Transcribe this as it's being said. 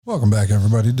Welcome back,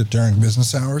 everybody, to During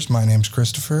Business Hours. My name's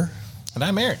Christopher. And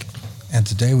I'm Eric. And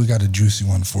today we got a juicy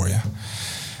one for you.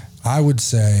 I would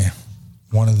say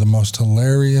one of the most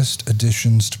hilarious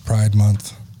additions to Pride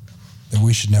Month that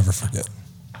we should never forget.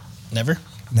 Never?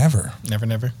 Never.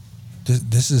 Never.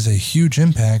 This is a huge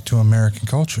impact to American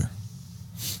culture.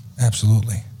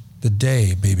 Absolutely. The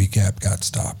day Baby Gap got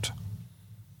stopped.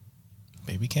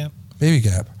 Baby Gap? Baby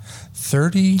Gap.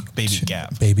 Baby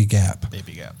Gap. Baby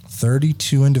Gap.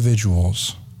 32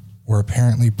 individuals were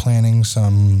apparently planning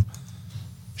some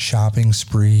shopping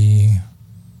spree,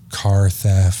 car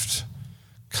theft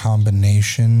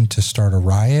combination to start a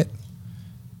riot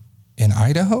in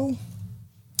Idaho,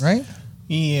 right?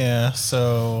 Yeah,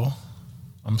 so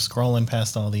I'm scrolling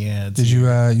past all the ads. Did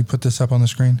you put this up on the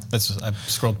screen? I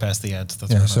scrolled past the ads.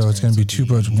 Yeah, so it's going to be 2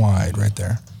 foot wide right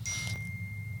there.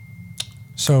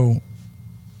 So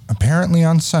apparently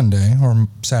on Sunday or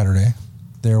Saturday,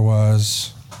 there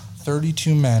was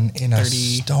 32 men in a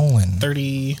stolen.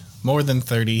 30, more than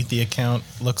 30. The account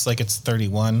looks like it's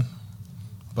 31,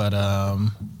 but a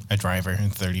driver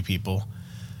and 30 people.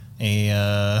 They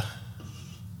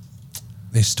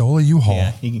stole a U-Haul.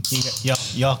 Yeah,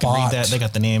 y'all can read that. They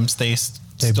got the names. They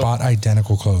bought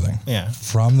identical clothing. Yeah.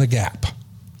 From the Gap.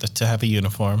 To have a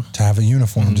uniform.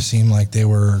 Mm-hmm. To seem like they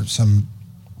were some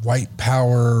white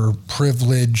power,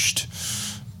 privileged,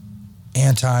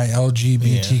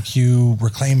 anti-LGBTQ,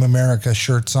 Reclaim America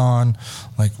shirts on,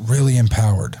 like really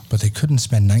empowered. But they couldn't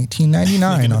spend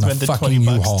 $19.99 on a fucking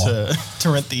U-Haul.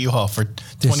 To rent the U-Haul for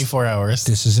 24 hours.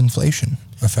 This is inflation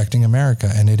affecting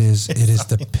America, and it is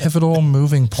the pivotal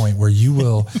moving point where you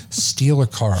will steal a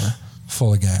car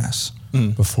full of gas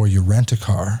before you rent a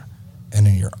car, and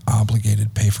then you're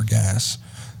obligated to pay for gas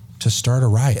to start a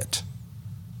riot.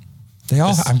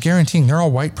 I'm guaranteeing they're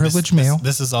all white privileged male.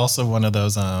 This is also one of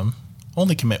those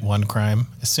only commit one crime.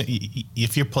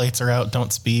 If your plates are out,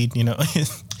 don't speed.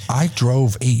 I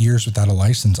drove 8 years without a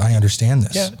license. I understand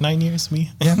this. Yeah, 9 years, me.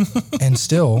 Yeah, and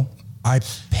still, I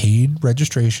paid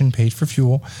registration, paid for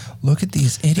fuel. Look at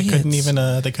these idiots. They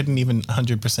couldn't even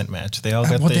 100% match. They all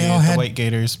got the white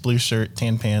gaiters, blue shirt,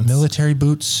 tan pants, military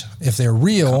boots. If they're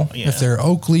real, if they're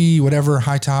Oakley, whatever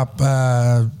high top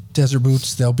desert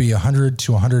boots, they'll be $100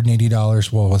 to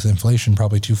 $180. Well, with inflation,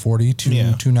 probably $240 to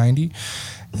 $290.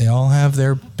 They all have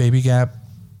their Baby Gap,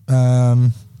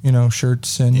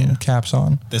 shirts and caps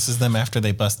on. This is them after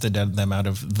they busted them out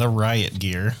of the riot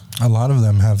gear. A lot of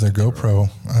them have their GoPro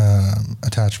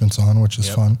attachments on, which is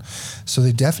fun. So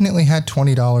they definitely had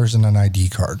 $20 in an ID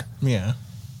card. Yeah.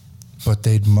 But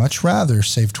they'd much rather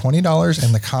save $20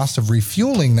 and the cost of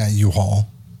refueling that U-Haul.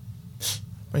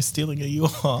 By stealing a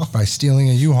U-Haul.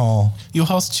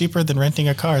 U-Haul's cheaper than renting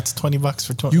a car. It's $20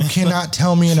 for 20. You cannot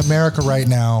tell me in America right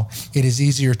now it is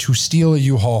easier to steal a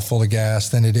U-Haul full of gas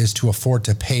than it is to afford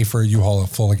to pay for a U-Haul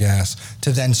full of gas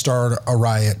to then start a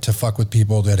riot to fuck with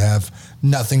people that have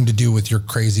nothing to do with your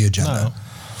crazy agenda. No.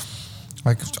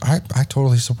 Like, I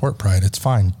totally support Pride. It's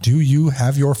fine. Do you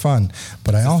have your fun?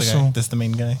 But This the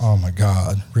main guy? Oh my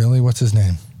God. Really? What's his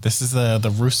name? This is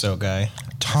the Rousseau guy.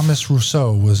 Thomas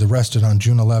Rousseau was arrested on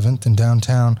June 11th in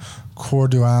downtown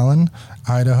Corduallen,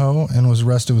 Idaho, and was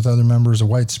arrested with other members of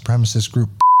white supremacist group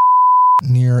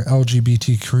near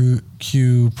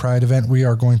LGBTQ Pride event. We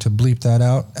are going to bleep that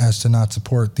out as to not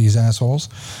support these assholes.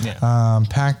 Yeah.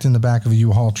 Packed in the back of a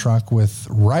U-Haul truck with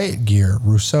riot gear.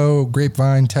 Rousseau,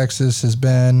 Grapevine, Texas, has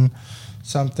been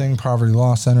something. Poverty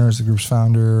Law Center is the group's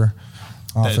founder.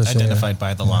 Identified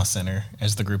by the Law Center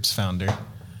as the group's founder.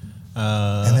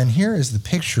 And then here is the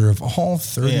picture of all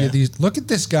 30 of these. Look at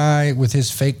this guy with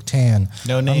his fake tan.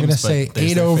 No names. I'm going to say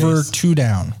 8 over, face. 2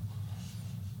 down.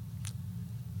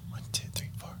 1, 2, 3,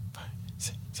 4, 5,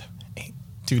 6, 7, 8.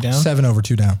 2 down? 7 over,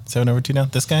 2 down. 7 over, 2 down.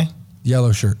 This guy?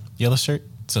 Yellow shirt.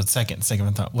 So it's second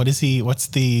on top. What is he? What's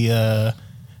the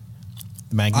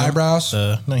magnum? Eyebrows?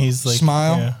 No, he's like...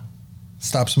 Smile? Yeah.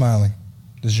 Stop smiling.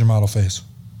 This is your model face.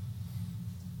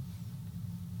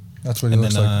 That's what he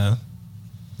looks like.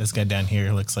 This guy down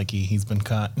here looks like he's been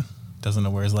caught. Doesn't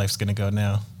know where his life's going to go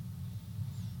now.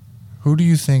 Who do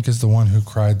you think is the one who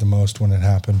cried the most when it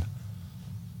happened?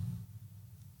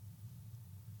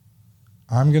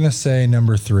 I'm going to say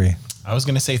number 3. I was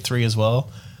going to say 3 as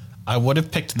well. I would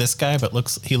have picked this guy, but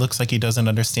he looks like he doesn't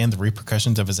understand the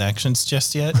repercussions of his actions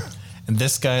just yet. And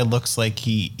this guy looks like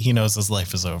he knows his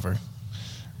life is over.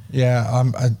 Yeah,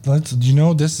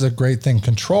 this is a great thing.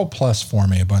 Control plus for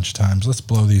me a bunch of times. Let's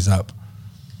blow these up.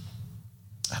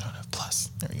 I don't have plus.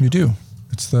 There you do.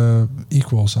 It's the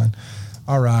equal sign.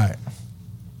 All right.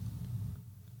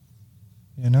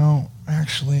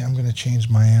 Actually, I'm going to change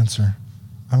my answer.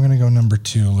 I'm going to go number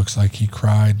 2. Looks like he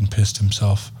cried and pissed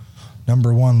himself.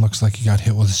 Number 1 looks like he got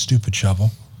hit with a stupid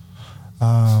shovel.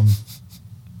 The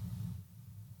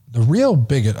real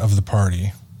bigot of the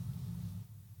party,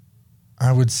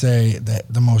 I would say that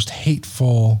the most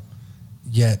hateful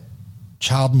yet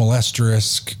child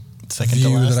molester-esque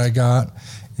view that I got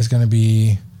is going to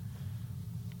be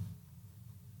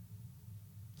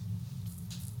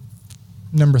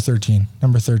number 13.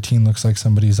 Number 13 looks like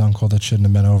somebody's uncle that shouldn't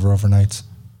have been over overnights.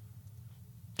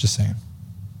 Just saying.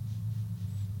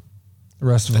 The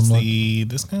rest of them look...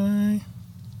 this guy?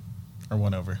 Or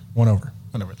one over? One over.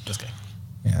 One over, this guy.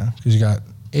 Yeah, because you got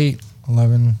 8,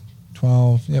 11,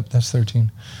 12. Yep, that's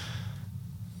 13.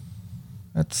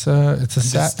 It's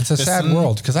a sad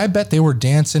world, because I bet they were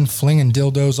dancing, flinging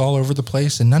dildos all over the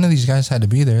place, and none of these guys had to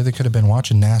be there. They could have been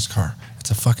watching NASCAR.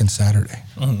 It's a fucking Saturday.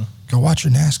 Mm-hmm. Go watch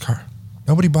your NASCAR.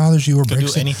 Nobody bothers you or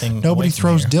breaks anything. Nobody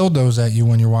throws dildos at you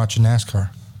when you're watching NASCAR.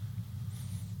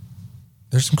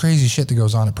 There's some crazy shit that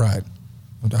goes on at Pride.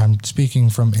 I'm speaking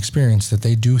from experience that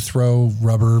they do throw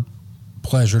rubber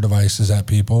pleasure devices at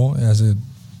people as a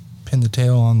pin the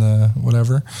tail on the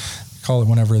whatever. Call it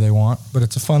whenever they want, but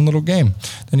it's a fun little game.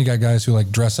 Then you got guys who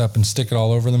like dress up and stick it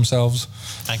all over themselves.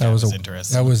 That was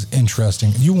interesting. That was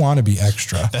interesting. You want to be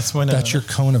extra. That's your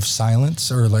cone of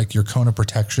silence or like your cone of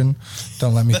protection.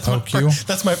 Don't let me poke you.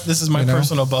 This is my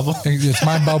personal bubble. It's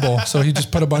my bubble. So he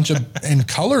just put a bunch of and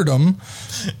colored them.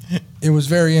 It was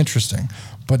very interesting.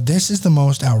 But this is the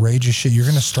most outrageous shit. You're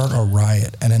going to start a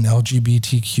riot at an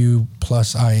LGBTQ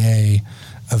plus IA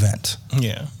event.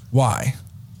 Yeah. Why?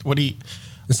 What do you...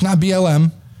 It's not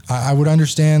BLM. I would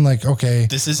understand, like, okay,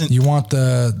 this isn't... You want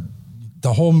the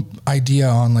whole idea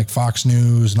on, like, Fox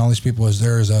News and all these people is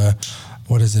there's a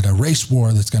race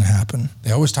war that's going to happen.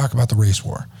 They always talk about the race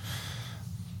war.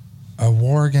 A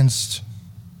war against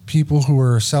people who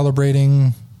are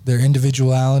celebrating their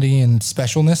individuality and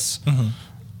specialness. Mm-hmm.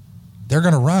 They're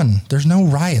going to run. There's no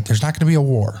riot. There's not going to be a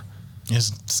war.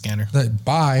 Yes, scanner. They're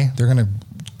going to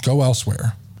go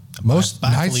elsewhere.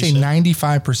 I'd say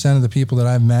 95% of the people that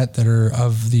I've met that are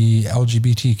of the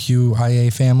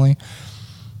LGBTQIA family,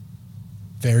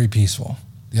 very peaceful.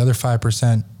 The other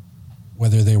 5%,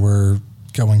 whether they were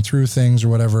going through things or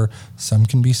whatever, some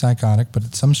can be psychotic,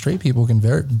 but some straight people can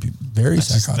be very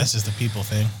psychotic. That's just the people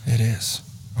thing. It is.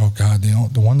 Oh, God.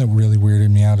 The one that really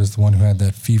weirded me out is the one who had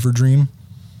that fever dream.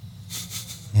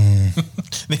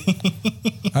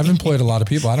 I've employed a lot of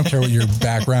people. I don't care what your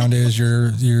background is,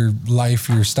 your life,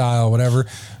 your style, whatever.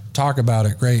 Talk about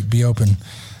it. Great. Be open.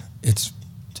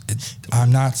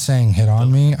 I'm not saying hit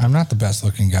on me. I'm not the best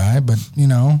looking guy, but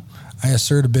I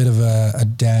assert a bit of a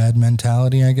dad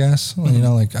mentality, I guess. Mm-hmm.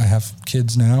 Like I have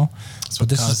kids now. That's but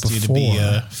this is before you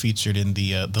to be featured in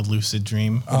the lucid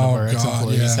dream one of our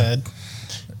ex-employees had.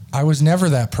 I was never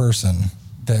that person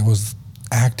that was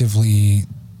actively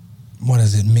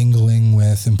mingling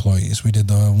with employees. We did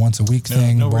the once a week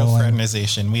thing. No real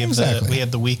fraternization. We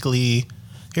had the weekly,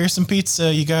 here's some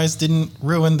pizza you guys didn't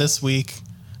ruin this week.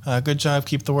 Good job,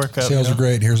 keep the work up. Sales are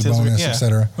great, here's a bonus,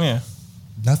 etc. Yeah.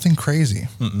 Nothing crazy.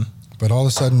 Mm-mm. But all of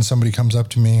a sudden somebody comes up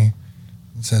to me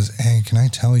and says, hey, can I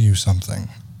tell you something?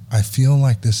 I feel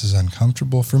like this is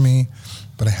uncomfortable for me,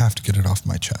 but I have to get it off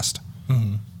my chest.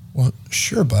 Mm-hmm. Well,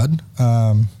 sure, bud.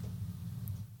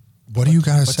 What do you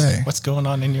got to say? What's going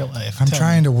on in your life? I'm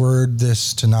trying to word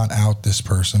this to not out this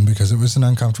person because it was an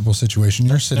uncomfortable situation.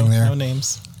 You're sitting there. No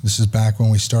names. This is back when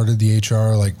we started the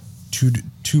HR, like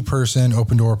two-person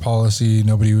open door policy.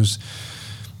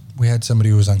 We had somebody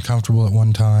who was uncomfortable at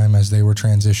one time as they were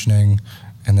transitioning.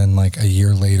 And then like a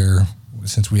year later,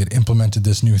 since we had implemented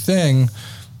this new thing,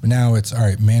 now it's, all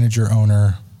right, manager,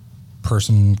 owner,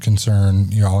 person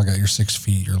concerned. You all got your 6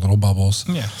 feet, your little bubbles.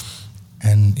 Yeah.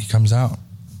 And he comes out.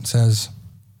 Says,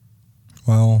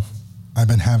 well, I've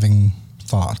been having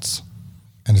thoughts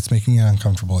and it's making me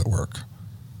uncomfortable at work.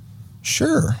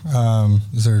 Sure.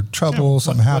 Is there trouble?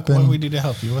 Something happened? What do we do to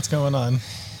help you? What's going on?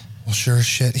 Well, sure as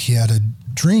shit. He had a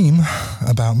dream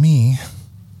about me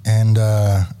and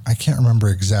I can't remember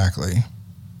exactly,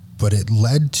 but it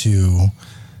led to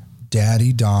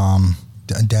Daddy Domination.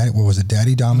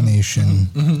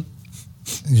 Mm-hmm.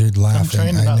 You're laughing. I'm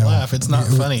trying to not laugh. It's not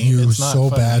funny. You were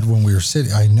so bad when we were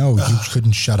sitting. I know you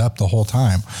couldn't shut up the whole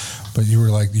time, but you were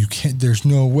like, you can't. There's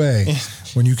no way.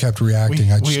 When you kept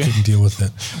reacting, I just couldn't deal with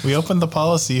it. We opened the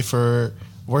policy for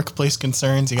workplace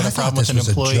concerns. You got a problem with an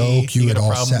employee. Joke. You got a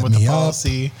problem with the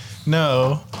policy.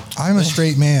 No, I'm a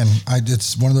straight man.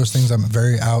 It's one of those things I'm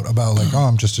very out about. Like,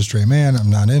 I'm just a straight man.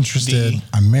 I'm not interested.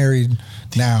 I'm married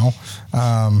now.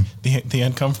 The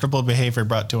uncomfortable behavior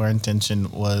brought to our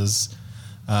attention was.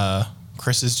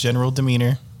 Chris's general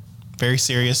demeanor, very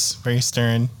serious, very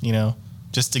stern,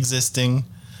 just existing,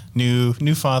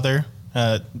 new father,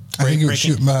 I think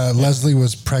Leslie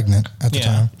was pregnant at the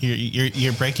time.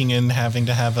 You're breaking in, having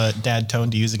to have a dad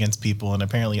tone to use against people, and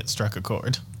apparently it struck a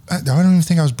chord. I don't even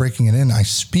think I was breaking it in. I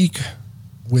speak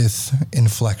with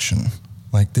inflection.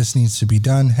 Like, this needs to be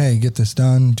done. Hey, get this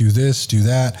done. Do this, do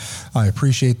that. I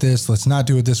appreciate this. Let's not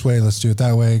do it this way. Let's do it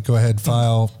that way. Go ahead,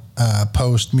 file,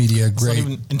 post, media,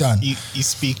 great, done. You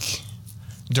speak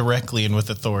directly and with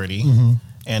authority.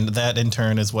 And that, in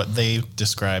turn, is what they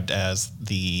described as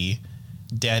the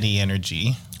daddy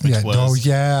energy, which was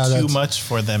too much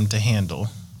for them to handle.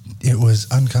 It was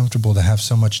uncomfortable to have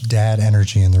so much dad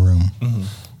energy in the room.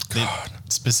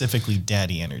 Specifically,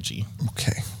 daddy energy.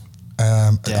 Okay.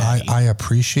 I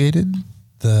appreciated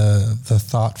the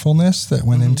thoughtfulness that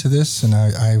went into this, and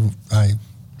I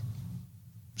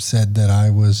said that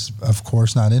I was, of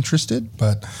course, not interested,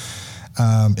 but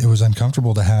it was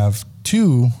uncomfortable to have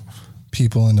two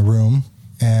people in the room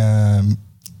and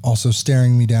also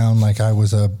staring me down like I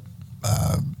was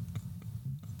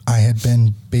I had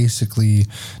been basically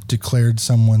declared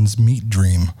someone's meat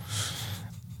dream.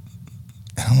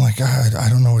 And I'm like, God, I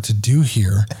don't know what to do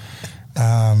here.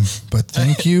 But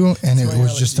thank you. And it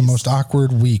was just the most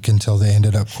awkward week until they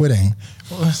ended up quitting.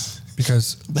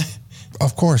 Because,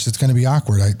 of course, it's going to be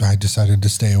awkward. I decided to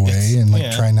stay away and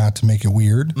try not to make it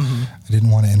weird. I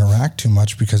didn't want to interact too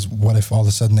much because what if all of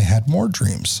a sudden they had more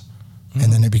dreams?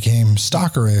 And then it became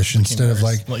stalkerish instead of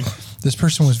like this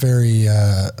person was very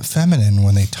feminine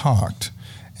when they talked.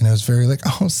 And it was very like,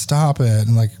 oh, stop it.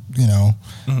 And like,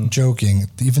 joking.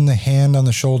 Even the hand on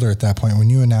the shoulder at that point, when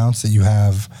you announce that you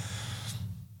have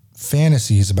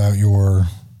fantasies about your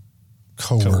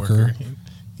coworker.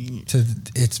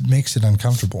 It makes it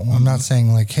uncomfortable. I'm not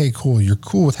saying like, hey, cool, you're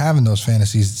cool with having those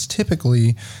fantasies. It's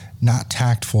typically not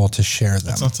tactful to share them.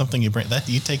 That's not something you bring.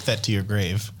 You take that to your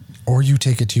grave. Or you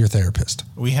take it to your therapist.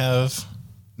 We have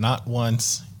not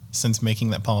once since making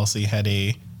that policy had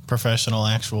a professional,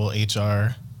 actual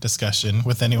HR discussion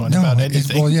with anyone about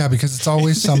anything. Well, yeah, because it's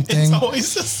always something.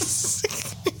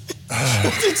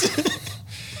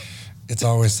 It's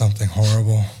always something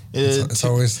horrible. It's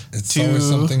always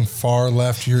something far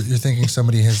left. You're thinking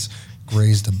somebody has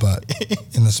grazed a butt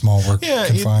in the small work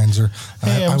confines, or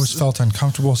I was felt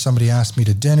uncomfortable. Somebody asked me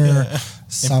to dinner.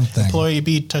 Something. Employee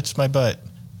B touched my butt.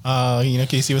 Can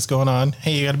you see what's going on?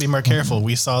 Hey, you got to be more careful.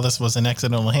 We saw this was an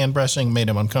accidental hand brushing, made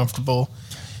him uncomfortable.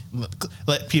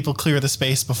 Let people clear the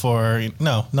space before.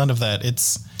 No, none of that.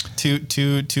 It's two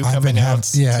coming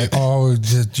out. Yeah.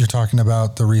 You're talking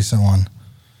about the recent one.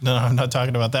 No, I'm not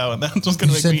talking about that one. That one's going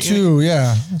to make me. You said two,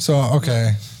 yeah. So,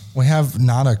 okay. We have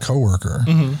not a coworker,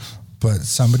 but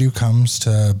somebody who comes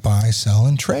to buy, sell,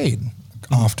 and trade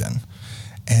often.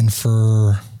 And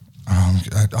for...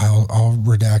 I'll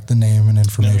redact the name and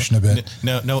information a bit.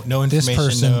 No information. This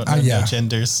person, no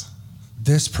genders.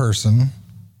 This person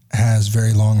has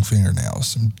very long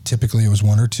fingernails. Typically, it was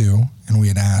one or two, and we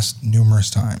had asked numerous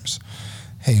times,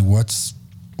 "Hey, what's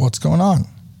going on?"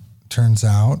 Turns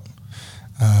out,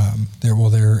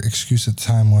 their excuse at the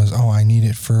time was, "Oh, I need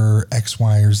it for X,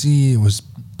 Y, or Z." It was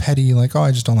petty, like, "Oh,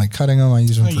 I just don't like cutting them. I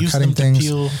use them for cutting things."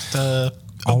 Peel the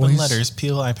open letters,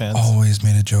 peel iPads. Always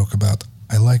made a joke about,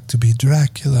 I like to be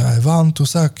Dracula. I want to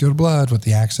suck your blood, with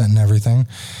the accent and everything.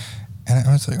 And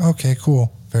I was like, okay,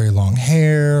 cool. Very long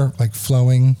hair, like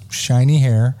flowing, shiny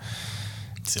hair.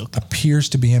 Silk. Appears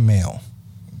to be a male.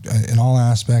 In all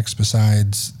aspects,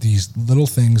 besides these little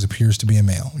things, appears to be a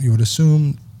male. You would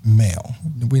assume male.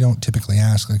 We don't typically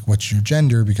ask, like, what's your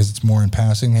gender? Because it's more in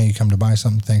passing. Hey, you come to buy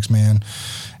something. Thanks, man,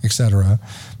 etc.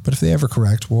 But if they ever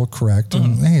correct, we'll correct.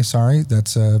 And, hey, sorry,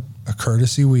 that's a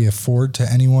courtesy we afford to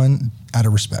anyone out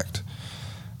of respect.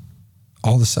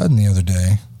 All of a sudden the other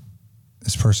day,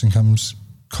 this person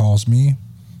calls me,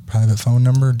 private phone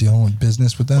number, dealing with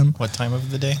business with them. What time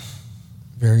of the day?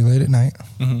 Very late at night.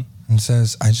 And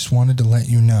says, I just wanted to let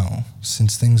you know,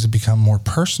 since things have become more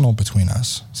personal between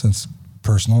us, since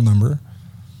personal number,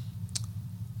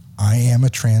 I am a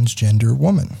transgender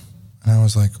woman. And I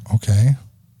was like, okay,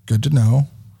 good to know.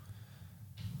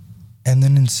 And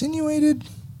then insinuated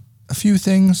a few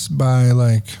things by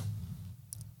like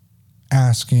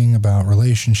asking about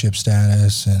relationship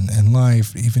status and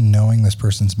life, even knowing this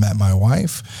person's met my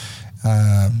wife.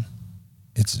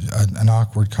 It's an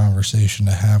awkward conversation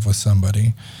to have with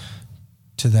somebody,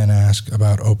 to then ask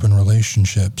about open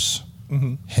relationships,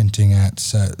 hinting at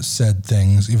said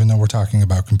things, even though we're talking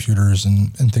about computers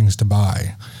and things to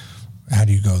buy. How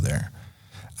do you go there?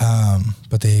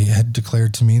 But they had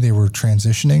declared to me they were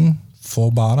transitioning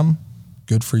full bottom.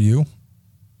 Good for you.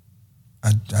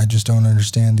 I just don't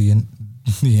understand the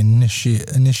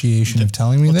initiation of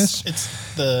telling me this.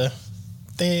 It's the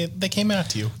they came out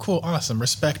to you. Cool, awesome,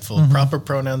 respectful, proper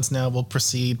pronouns now will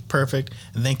proceed, perfect.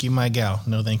 And thank you, my gal.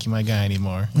 No, thank you, my guy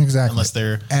anymore. Exactly. Unless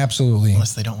they're absolutely.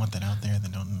 Unless they don't want that out there, they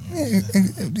don't.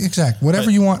 Exactly.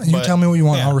 Whatever you want, you tell me what you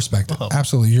want. I'll respect it.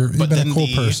 Absolutely. You've been a cool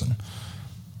person.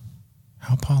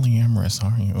 How polyamorous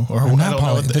are you? Or I'm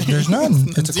not there's none.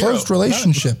 It's a closed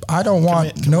relationship. None. I don't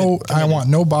want I want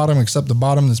no bottom except the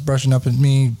bottom that's brushing up at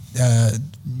me.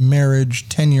 Marriage,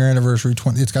 10-year anniversary,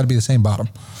 20. It's got to be the same bottom.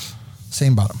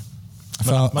 Same bottom. I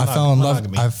fell in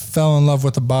love. I fell in love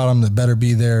with the bottom that better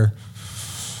be there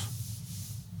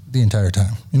the entire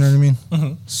time. You know what I mean?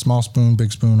 Mm-hmm. Small spoon,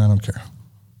 big spoon. I don't care.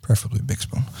 Preferably big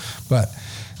spoon, but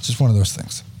it's just one of those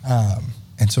things.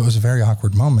 And so it was a very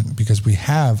awkward moment because we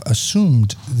have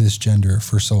assumed this gender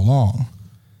for so long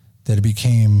that it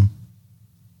became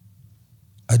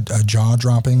a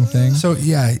jaw-dropping thing. So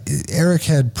yeah, Eric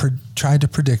had tried to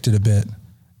predict it a bit,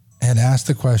 had asked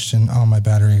the question, oh, my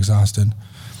battery exhausted,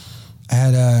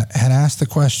 had asked the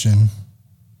question,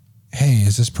 hey,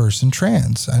 is this person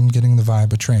trans? I'm getting the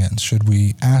vibe of trans. Should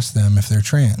we ask them if they're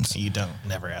trans? You don't.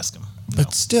 Never ask them.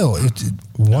 But still,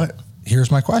 what?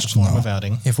 Here's my question, though.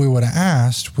 If we would have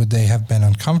asked, would they have been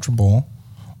uncomfortable?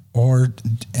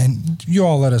 And you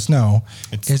all let us know.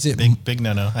 Is it big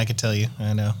no-no? I could tell you.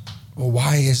 I know. Well,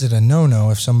 why is it a no-no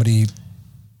if somebody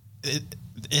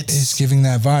is giving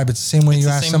that vibe? It's the same way you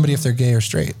ask somebody if they're gay or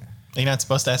straight. You're not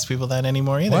supposed to ask people that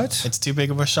anymore either. What? It's too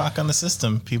big of a shock on the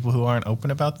system. People who aren't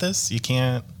open about this, you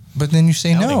can't. But then you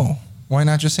say no. Why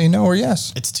not just say no or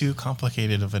yes? It's too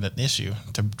complicated of an issue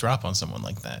to drop on someone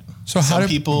like that. So how do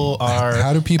people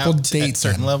date at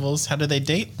certain levels? How do they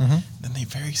date? Mm-hmm. Then they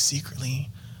very secretly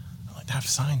have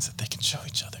signs that they can show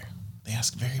each other. They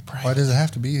ask very privately. Why does it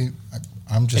have to be?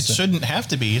 It shouldn't have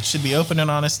to be. It should be open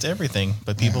and honest to everything.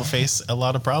 But people face a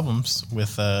lot of problems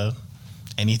with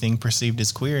anything perceived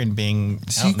as queer and being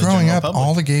out in the growing up, public.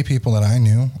 all the gay people that I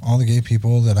knew, all the gay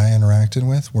people that I interacted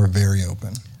with were very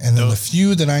open. And then the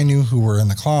few that I knew who were in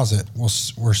the closet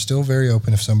were still very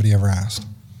open if somebody ever asked.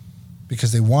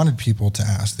 Because they wanted people to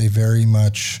ask. They very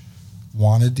much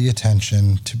wanted the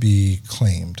attention to be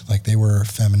claimed. Like they were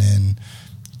feminine,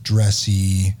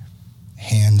 dressy,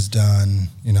 hands done,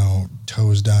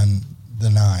 toes done, the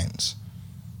nines.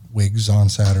 Wigs on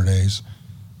Saturdays.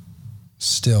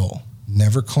 Still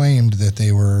never claimed that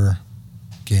they were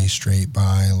gay, straight,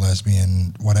 bi,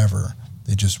 lesbian, whatever.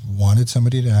 They just wanted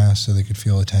somebody to ask so they could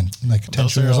feel attention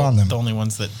was on them. The only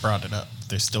ones that brought it up.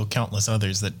 There's still countless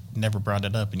others that never brought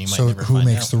it up, and you might never find out. So who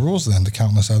makes the rules then? The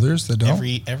countless others that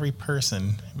don't? Every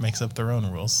person makes up their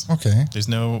own rules. Okay. There's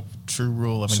no true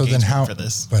rule of engagement for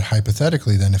this. But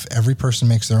hypothetically then, if every person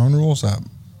makes their own rules up,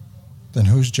 then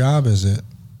whose job is it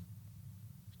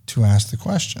to ask the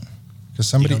question?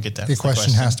 Because the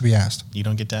question has to be asked. You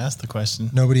don't get to ask the question.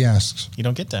 Nobody asks. You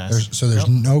don't get to ask. There's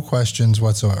no questions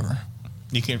whatsoever.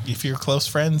 You can, if you're close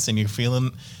friends and you're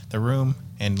feeling the room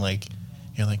and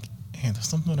you're like, hey, there's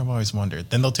something I've always wondered.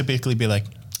 Then they'll typically be like,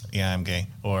 yeah, I'm gay,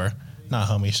 or nah,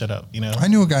 homie, shut up. I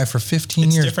knew a guy for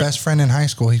 15 years, best friend in high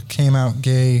school. He came out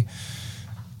gay.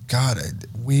 God,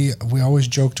 we always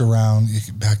joked around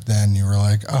back then. You were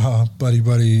like, buddy,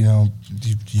 you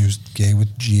used gay with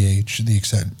GH, the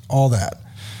extent, all that.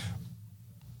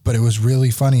 But it was really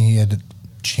funny. He had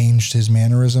changed his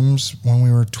mannerisms when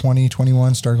we were 20,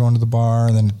 21, started going to the bar,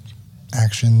 and then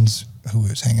actions, who he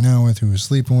was hanging out with, who he was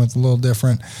sleeping with, a little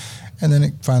different. And then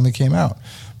it finally came out.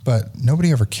 But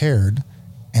nobody ever cared.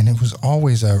 And it was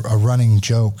always a running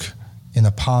joke in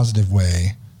a positive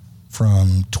way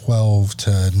from 12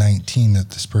 to 19 that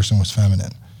this person was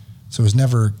feminine. So it was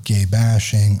never gay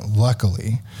bashing,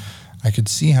 luckily. I could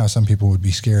see how some people would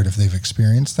be scared if they've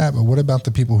experienced that, but what about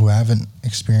the people who haven't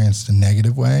experienced a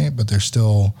negative way, but they're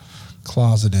still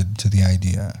closeted to the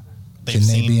idea? Can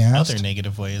they be asked? Other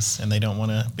negative ways, and they don't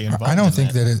want to be involved. I don't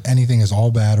think that anything is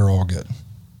all bad or all good,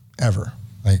 ever.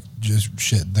 Just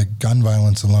shit. The gun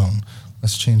violence alone.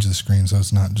 Let's change the screen so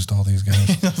it's not just all these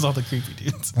guys. That's all the creepy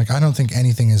dudes. I don't think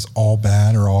anything is all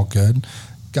bad or all good.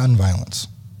 Gun violence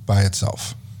by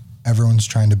itself. Everyone's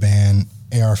trying to ban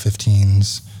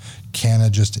AR-15s. Canada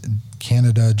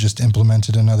just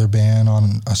implemented another ban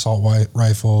on assault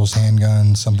rifles,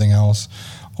 handguns, something else,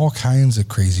 all kinds of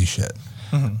crazy shit.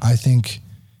 Mm-hmm. I think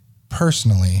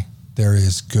personally there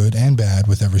is good and bad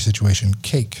with every situation.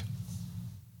 Cake,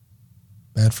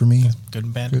 bad for me. Good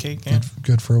and bad cake. Yeah.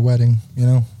 Good for a wedding.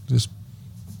 Just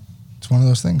it's one of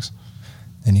those things.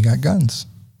 Then you got guns.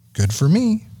 Good for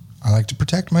me. I like to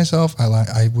protect myself.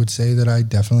 I would say that I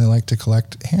definitely like to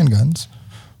collect handguns.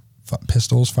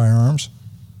 Pistols, firearms.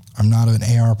 I'm not an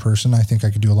AR person. I think I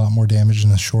could do a lot more damage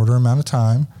in a shorter amount of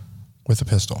time with a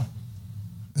pistol,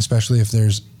 especially if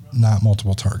there's not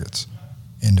multiple targets.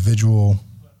 Individual,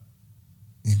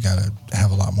 you got to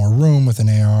have a lot more room with an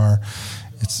AR.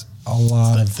 It's a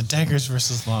lot of the daggers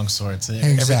versus long swords.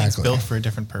 Exactly. Everything's built for a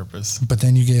different purpose. But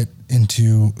then you get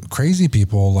into crazy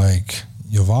people like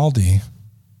Uvalde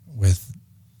with.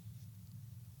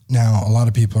 Now, a lot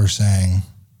of people are saying,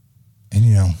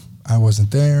 and I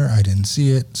wasn't there, I didn't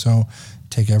see it, so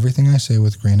take everything I say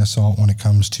with a grain of salt when it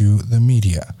comes to the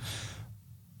media.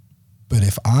 But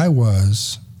if I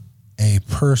was a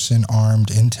person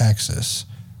armed in Texas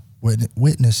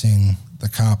witnessing the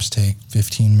cops take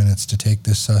 15 minutes to take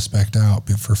this suspect out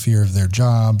for fear of their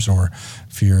jobs or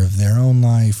fear of their own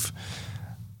life,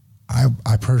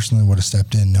 I personally would have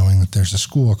stepped in knowing that there's a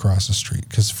school across the street,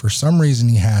 because for some reason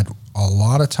he had a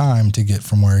lot of time to get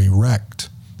from where he wrecked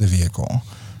the vehicle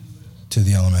to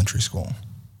the elementary school.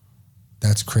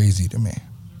 That's crazy to me.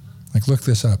 Like, look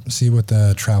this up. See what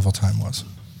the travel time was.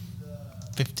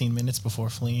 15 minutes before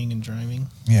fleeing and driving.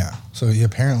 Yeah. So he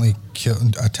apparently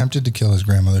attempted to kill his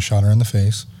grandmother, shot her in the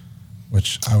face,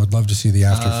 which I would love to see the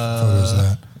after photos of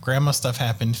that. Grandma stuff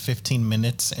happened 15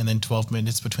 minutes and then 12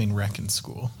 minutes between rec and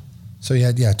school. So he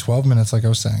had, 12 minutes, like I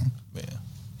was saying. Yeah.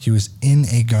 He was in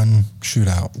a gun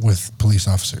shootout with police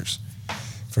officers.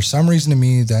 For some reason to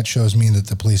me, that shows me that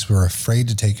the police were afraid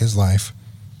to take his life,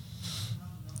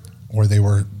 or they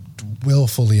were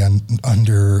willfully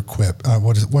under-equipped.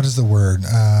 What is the word?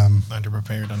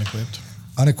 Underprepared, unequipped.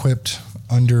 Unequipped,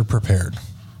 underprepared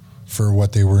for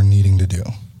what they were needing to do.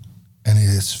 And it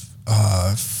is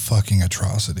a fucking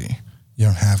atrocity. You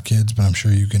don't have kids, but I'm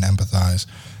sure you can empathize.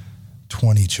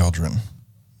 20 children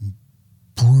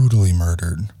brutally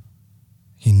murdered.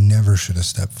 He never should have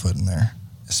stepped foot in there,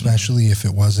 especially if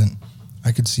it wasn't.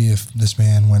 I could see if this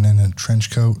man went in a trench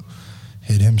coat,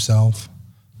 hid himself,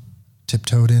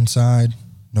 tiptoed inside,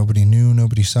 nobody knew,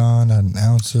 nobody saw, not an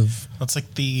ounce of. It's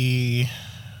like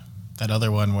that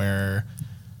other one where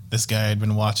this guy had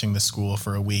been watching the school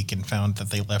for a week and found that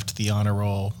they left the honor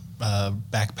roll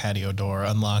back patio door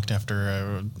unlocked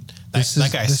after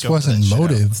This wasn't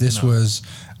motive. This was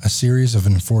a series of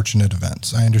unfortunate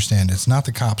events. I understand it's not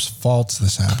the cops' faults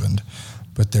this happened,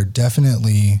 but there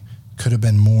definitely could have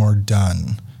been more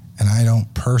done. And I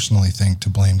don't personally think to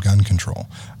blame gun control.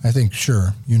 I think,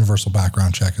 sure, universal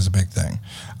background check is a big thing.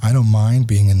 I don't mind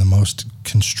being in the most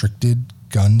constricted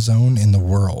gun zone in the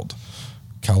world,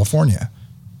 California.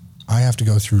 I have to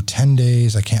go through 10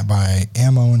 days. I can't buy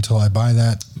ammo until I buy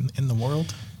that. In the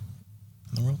world?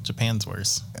 In the world? Japan's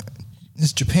worse.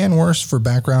 Is Japan worse for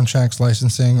background checks,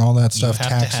 licensing, all that stuff, you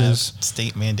have taxes? To have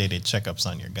state-mandated checkups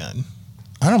on your gun.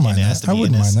 I don't mind that. I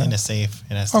wouldn't mind that. In a safe.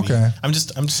 It has to be. I'm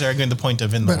just arguing the point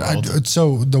of in the world.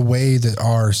 So the way that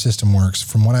our system works,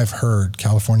 from what I've heard,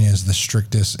 California is the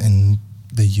strictest in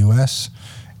the U.S.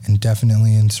 and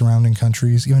definitely in surrounding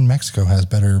countries. Even Mexico has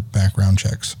better background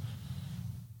checks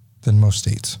than most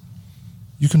states.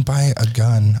 You can buy a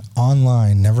gun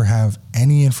online, never have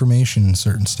any information in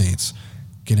certain states,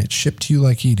 get it shipped to you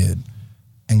like he did,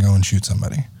 and go and shoot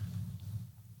somebody.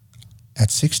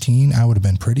 At 16, I would have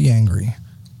been pretty angry.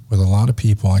 With a lot of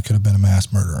people, I could have been a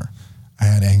mass murderer. I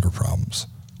had anger problems.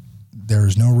 There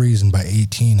is no reason by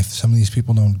 18, if some of these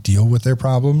people don't deal with their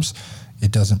problems,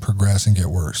 it doesn't progress and get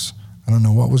worse. I don't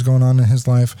know what was going on in his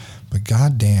life, but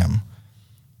goddamn,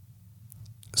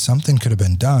 something could have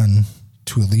been done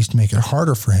to at least make it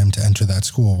harder for him to enter that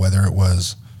school, whether it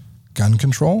was gun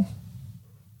control,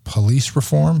 police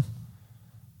reform,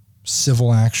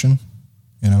 civil action.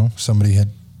 Somebody had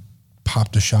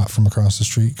popped a shot from across the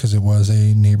street because it was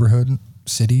a neighborhood,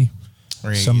 city.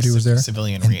 Somebody was there.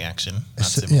 Civilian reaction, not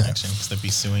civil action, because they'd be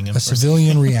suing him. A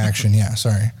civilian reaction, yeah,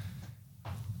 sorry.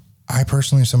 I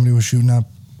personally, if somebody was shooting up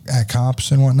at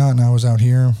cops and whatnot, and I was out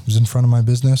here, was in front of my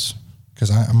business, because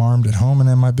I'm armed at home and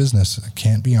in my business. I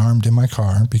can't be armed in my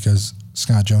car because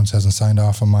Scott Jones hasn't signed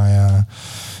off on my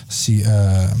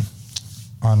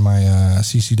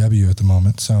CCW at the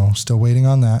moment, so still waiting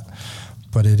on that.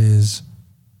 But it is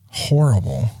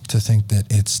horrible to think that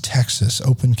it's Texas,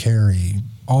 open carry,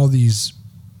 all these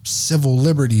civil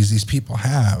liberties these people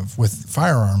have with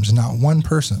firearms, and not one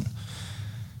person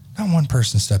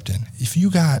stepped in. If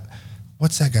you got,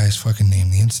 what's that guy's fucking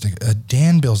name?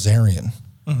 Dan Bilzerian,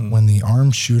 when the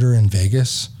armed shooter in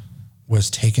Vegas was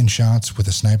taking shots with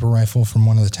a sniper rifle from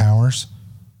one of the towers,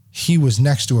 he was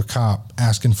next to a cop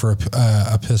asking for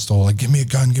a pistol, like, give me a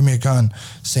gun,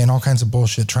 saying all kinds of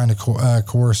bullshit, trying to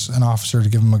coerce an officer to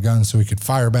give him a gun so he could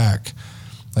fire back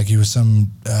like he was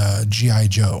some G.I.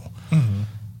 Joe. Mm-hmm.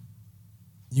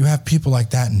 You have people like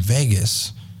that in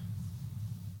Vegas.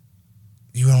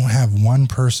 You don't have one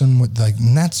person with,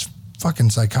 and that's fucking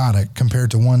psychotic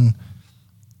compared to one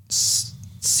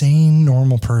sane,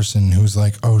 normal person who's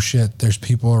like, oh shit, there's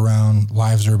people around,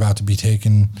 lives are about to be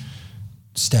taken,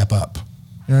 step up.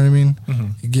 You know what I mean?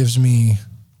 Mm-hmm. It gives me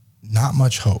not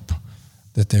much hope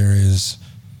that there is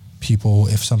people,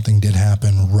 if something did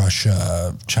happen,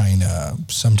 Russia, China,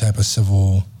 some type of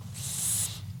civil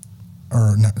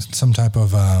or not, some type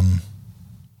of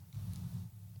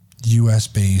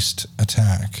U.S.-based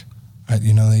attack.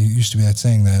 You know, there used to be that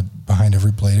saying that behind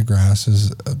every blade of grass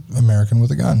is an American with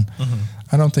a gun. Mm-hmm.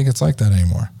 I don't think it's like that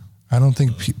anymore. I don't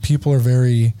think people are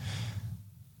very...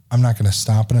 I'm not going to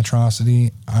stop an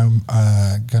atrocity. I'm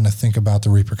going to think about the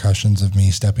repercussions of me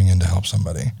stepping in to help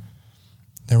somebody.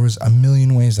 There was a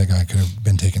million ways that guy could have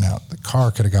been taken out. The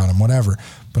car could have got him, whatever.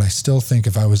 But I still think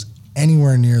if I was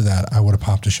anywhere near that, I would have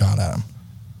popped a shot at him.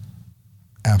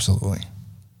 Absolutely.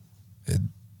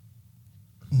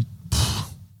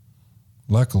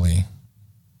 Luckily,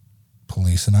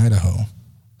 police in Idaho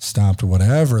stopped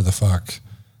whatever the fuck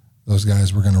those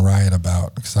guys were going to riot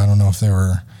about, because I don't know if they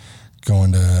were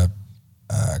going to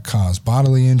cause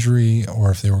bodily injury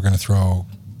or if they were going to throw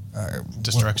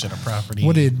destruction of property.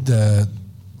 What did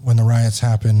when the riots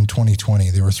happened in 2020,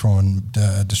 they were throwing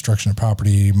destruction of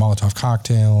property, Molotov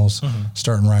cocktails,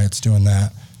 starting riots, doing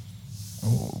that.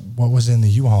 What was in the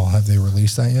U-Haul? Have they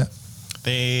released that yet?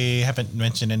 They haven't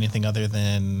mentioned anything other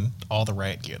than all the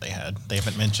riot gear they had. They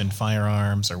haven't mentioned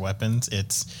firearms or weapons.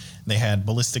 They had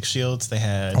ballistic shields. They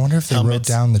had. I wonder if they wrote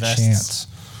down the vests. chants.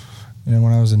 You know,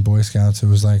 when I was in Boy Scouts, it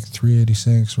was like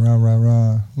 386, rah, rah,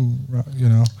 rah, rah, you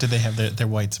know. Did they have their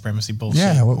white supremacy bullshit?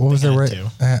 Yeah, what was their right?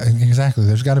 Exactly.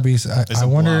 There's got to be. I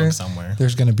wonder somewhere.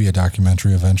 There's going to be a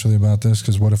documentary eventually about this,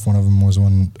 because what if one of them was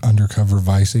one undercover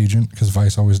Vice agent? Because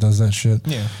Vice always does that shit.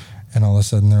 Yeah. And all of a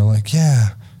sudden they're like, yeah,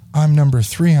 I'm number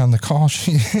 3 on the call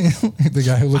sheet. The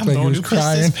guy who looked like he was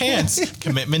crying. His pants.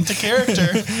 Commitment to character.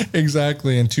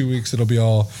 Exactly. In 2 weeks, it'll be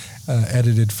all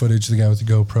edited footage. The guy with the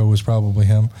GoPro was probably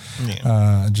him.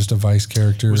 Yeah. Just a Vice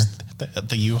character.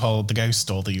 The U-Haul, the guy who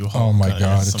stole the U-Haul. Oh my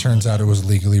God. It turns out it was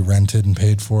legally rented and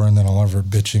paid for, and then all of her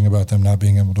bitching about them not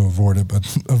being able to afford it,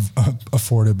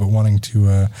 but wanting to,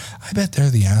 I bet they're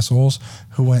the assholes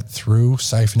who went through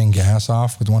siphoning gas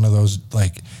off with one of those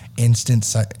like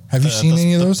instant, have you seen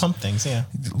any of those? Pump things, yeah.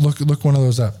 Look one of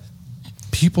those up.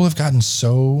 People have gotten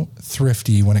so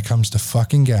thrifty when it comes to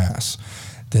fucking gas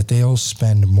that they'll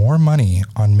spend more money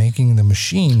on making the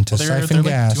machine to siphon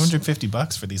gas. Like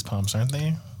 $250 for these pumps, aren't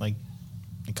they? Like,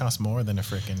 it costs more than a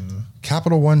freaking...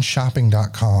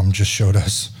 CapitalOneShopping.com just showed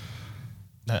us.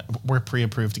 We're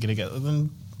pre-approved to get it. Then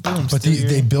boom. But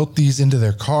they built these into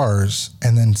their cars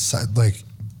and then, like,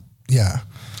 yeah.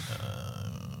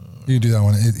 You do that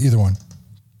one, either one.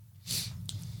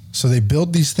 So they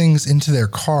build these things into their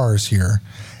cars here,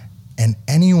 and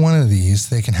any one of these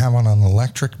they can have on an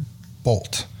electric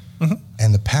bolt,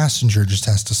 and the passenger just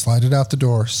has to slide it out the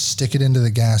door, stick it into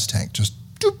the gas tank, just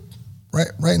doop,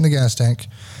 right in the gas tank,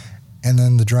 and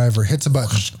then the driver hits a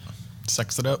button,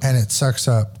 sucks it up, and it sucks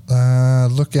up.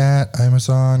 Look at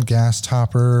Amazon gas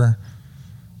topper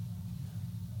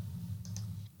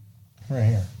right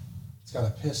here. It's got a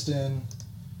piston,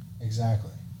 exactly.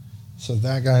 So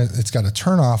that guy, it's got a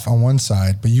turn off on one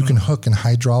side, but you can hook an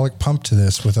hydraulic pump to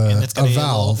this with a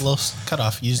valve. Little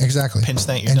cutoff. You exactly. Pinch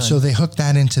that, and done. So they hook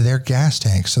that into their gas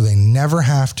tank, so they never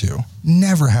have to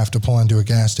pull into a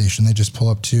gas station. They just pull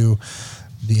up to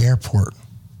the airport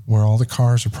where all the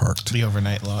cars are parked. The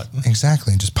overnight lot.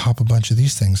 Exactly, and just pop a bunch of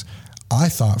these things. I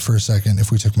thought for a second,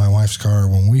 if we took my wife's car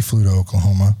when we flew to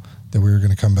Oklahoma, that we were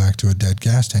going to come back to a dead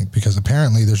gas tank, because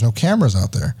apparently there's no cameras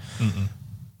out there. Mm-mm.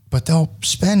 But they'll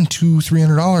spend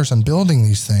 $200-$300 on building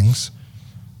these things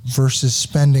versus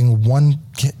spending one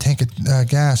tank of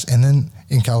gas. And then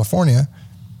in California,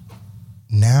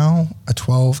 now a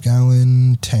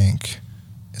 12-gallon tank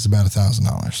is about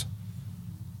 $1,000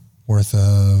 worth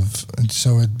of.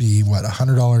 So it'd be what,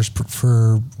 $100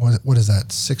 for what is that?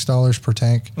 $6 per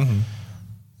tank. Mm-hmm.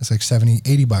 It's like $70,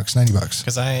 $80, $90.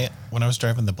 Because when I was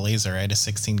driving the Blazer, I had a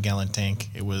 16-gallon tank.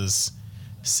 It was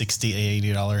 $60,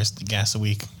 $80 gas a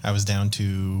week. I was down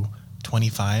to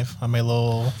 25 on my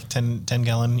little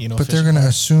 10-gallon, But they're going to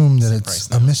assume that it's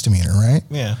a misdemeanor, right?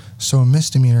 Yeah. So a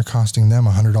misdemeanor costing them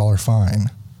 $100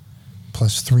 fine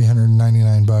plus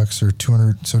 $399 or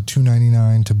 $200, so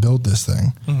 $299 to build this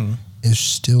thing is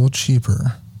still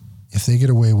cheaper if they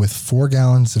get away with 4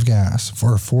 gallons of gas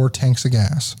for 4 tanks of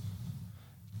gas.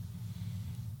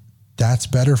 That's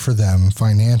better for them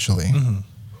financially. Mm-hmm.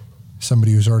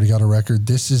 Somebody who's already got a record.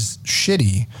 This is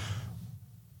shitty,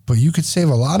 but you could save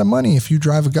a lot of money if you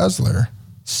drive a guzzler,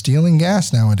 stealing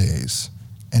gas nowadays,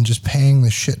 and just paying the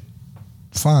shit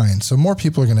fine. So more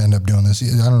people are going to end up doing this.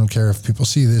 I don't care if people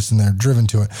see this and they're driven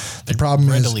to it. The problem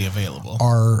readily is available.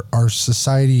 Our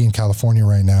society in California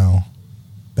right now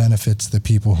benefits the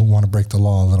people who want to break the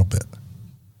law a little bit.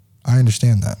 I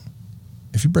understand that.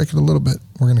 If you break it a little bit,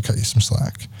 we're going to cut you some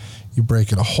slack. You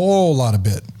break it a whole lot of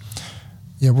bit.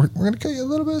 Yeah, we're going to cut you a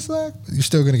little bit of slack, but you're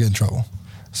still going to get in trouble.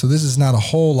 So this is not a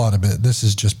whole lot of bit. This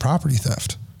is just property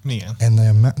theft. Yeah. And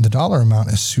the dollar amount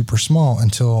is super small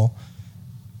until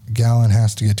a gallon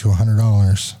has to get to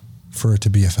 $100 for it to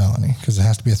be a felony, because it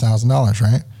has to be $1,000,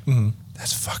 right? Mm-hmm.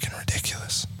 That's fucking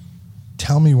ridiculous.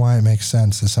 Tell me why it makes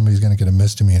sense that somebody's going to get a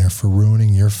misdemeanor for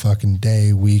ruining your fucking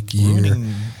day, week, year.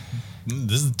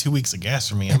 This is 2 weeks of gas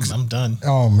for me. I'm done.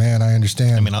 Oh, man, I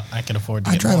understand. I mean, I can afford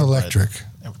to I get drive more, electric.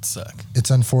 That would suck. It's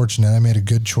unfortunate. I made a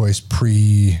good choice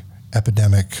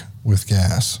pre-epidemic with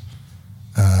gas.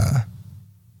 I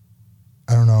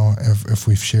don't know if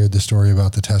we've shared the story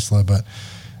about the Tesla, but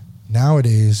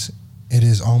nowadays it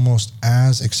is almost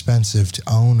as expensive to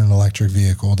own an electric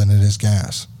vehicle than it is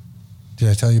gas. Did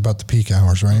I tell you about the peak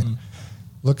hours, right? Mm-hmm.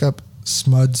 Look up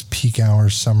SMUD's peak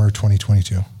hours summer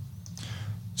 2022.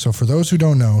 So for those who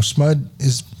don't know, SMUD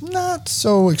is not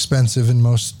so expensive in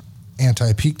most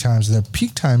anti-peak times. Their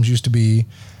peak times used to be,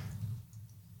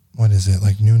 what is it,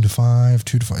 like noon to 5,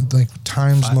 2 to 5, like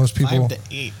times most people. 5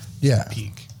 to 8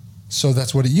 peak. So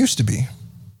that's what it used to be.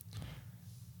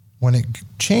 When it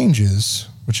changes,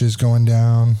 which is going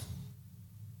down,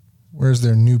 where's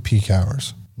their new peak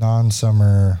hours?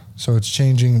 Non-summer. So it's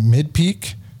changing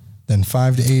mid-peak, then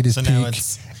 5 to 8 is peak,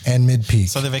 and mid-peak.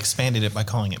 So they've expanded it by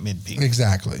calling it mid-peak.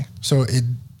 Exactly. So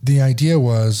the idea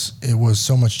was it was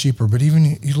so much cheaper. But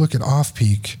even you look at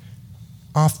off-peak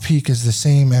is the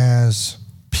same as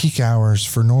peak hours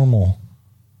for normal.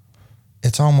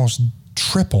 It's almost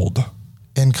tripled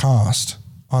in cost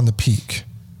on the peak.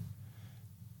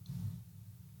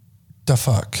 The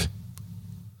fuck?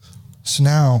 So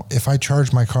now, if I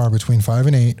charge my car between 5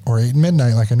 and 8 or 8 and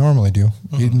midnight like I normally do,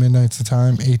 8 and midnight's the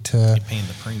time, 8 to... You're paying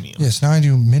the premium. Yes, now I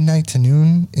do midnight to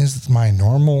noon is my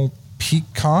normal peak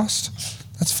cost.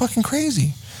 That's fucking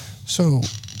crazy. So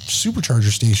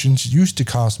supercharger stations used to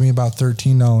cost me about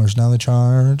 $13. Now they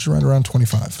charge right around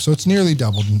 $25. So it's nearly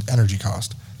doubled in energy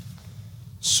cost.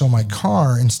 So my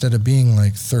car, instead of being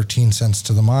like 13 cents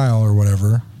to the mile or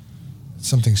whatever,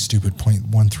 something stupid,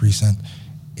 0.13 cent,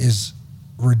 is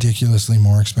ridiculously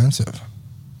more expensive.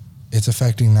 It's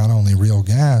affecting not only real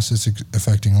gas, it's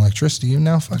affecting electricity, and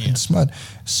now fucking SMUD.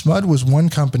 SMUD was one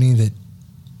company that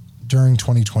during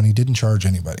 2020 didn't charge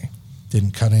anybody,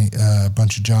 didn't cut a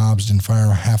bunch of jobs, didn't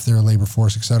fire half their labor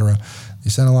force, etc.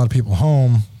 They sent a lot of people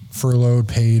home, furloughed,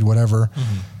 paid, whatever.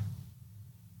 Mm-hmm.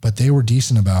 But they were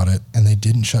decent about it, and they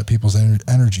didn't shut people's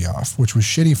energy off, which was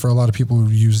shitty for a lot of people who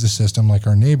use the system, like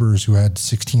our neighbors who had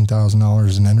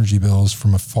 $16,000 in energy bills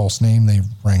from a false name they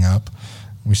rang up.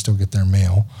 We still get their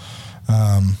mail.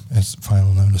 It's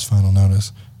final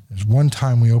notice. There's one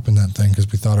time we opened that thing because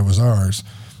we thought it was ours.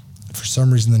 For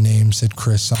some reason, the name said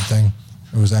Chris something.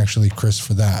 It was actually Chris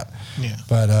for that. Yeah.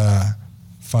 But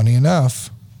funny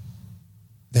enough,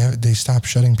 they stopped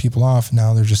shutting people off.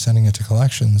 Now they're just sending it to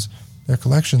collections. Their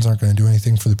collections aren't going to do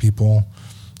anything for the people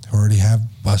who already have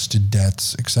busted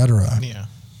debts, etc. Yeah.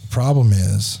 The problem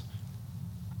is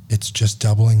it's just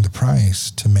doubling the price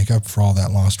to make up for all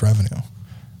that lost revenue.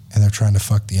 And they're trying to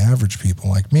fuck the average people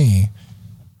like me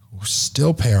who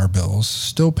still pay our bills,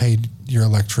 still pay your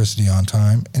electricity on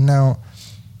time. And now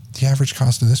the average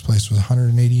cost of this place was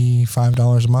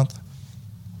 $185 a month.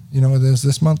 You know what it is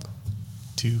this month?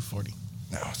 $240.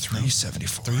 No,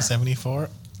 $374. $374?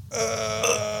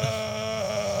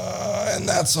 And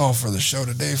that's all for the show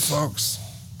today, folks.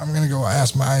 I'm going to go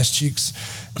ask my ass cheeks.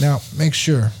 Now, make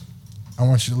sure, I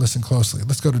want you to listen closely.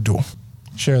 Let's go to Duel.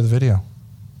 Share the video.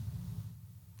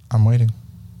 I'm waiting.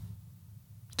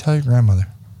 Tell your grandmother.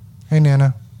 Hey,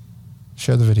 Nana,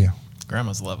 share the video.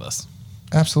 Grandmas love us.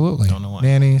 Absolutely. Don't know why.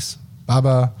 Nannies,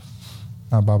 Baba,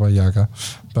 not Baba Yaga,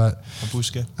 but...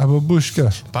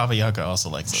 Babushka. Baba Yaga also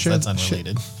likes us. That's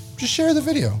unrelated. Just share the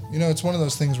video. You know, it's one of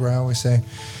those things where I always say,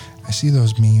 I see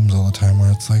those memes all the time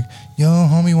where it's like, yo,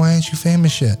 homie, why ain't you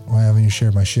famous yet? Why haven't you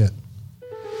shared my shit?